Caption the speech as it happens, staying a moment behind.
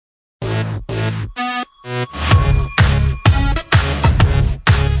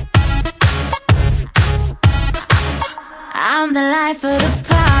life of the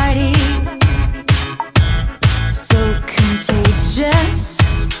party, so contagious.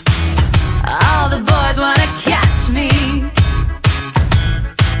 All the boys wanna catch me,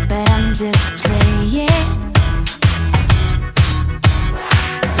 but I'm just playing.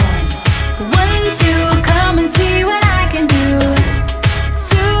 1, 2, come and see what I can do.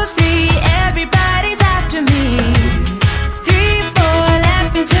 2, 3, everybody's after me. 3, 4,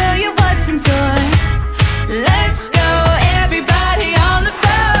 let me tell you what's in store. Let's go, everybody on the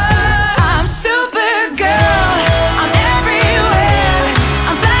floor. I'm supergirl, I'm everywhere.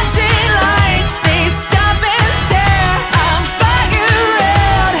 I'm flashing lights, they stop and stare. I'm fire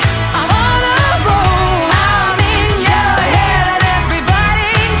red, I'm on a roll. I'm in your head,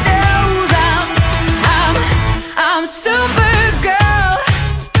 everybody knows I'm supergirl.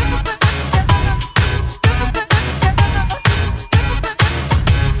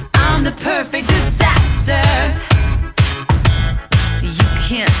 I'm the perfect disaster. You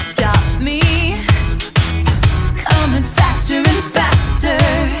can't stop me. Coming faster and faster.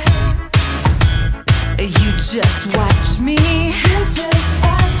 You just watch me.